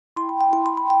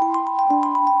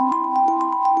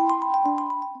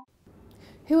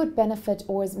Who would benefit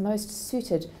or is most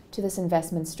suited to this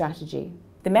investment strategy?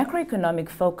 The macroeconomic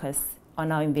focus on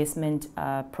our investment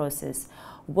process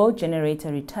will generate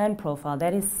a return profile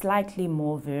that is slightly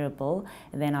more variable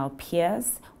than our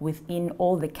peers within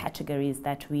all the categories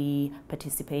that we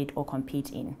participate or compete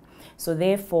in. So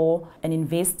therefore, an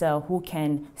investor who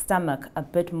can stomach a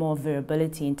bit more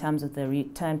variability in terms of the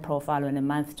return profile on a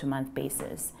month-to-month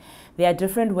basis. There are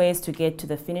different ways to get to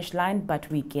the finish line, but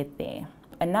we get there.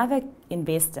 Another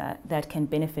investor that can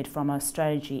benefit from our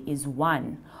strategy is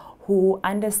one who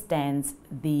understands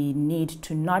the need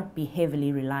to not be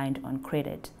heavily reliant on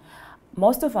credit.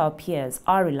 Most of our peers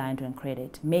are reliant on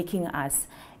credit, making us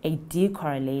a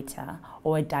decorrelator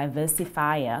or a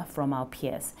diversifier from our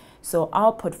peers. So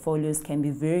our portfolios can be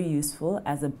very useful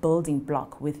as a building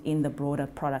block within the broader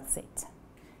product set.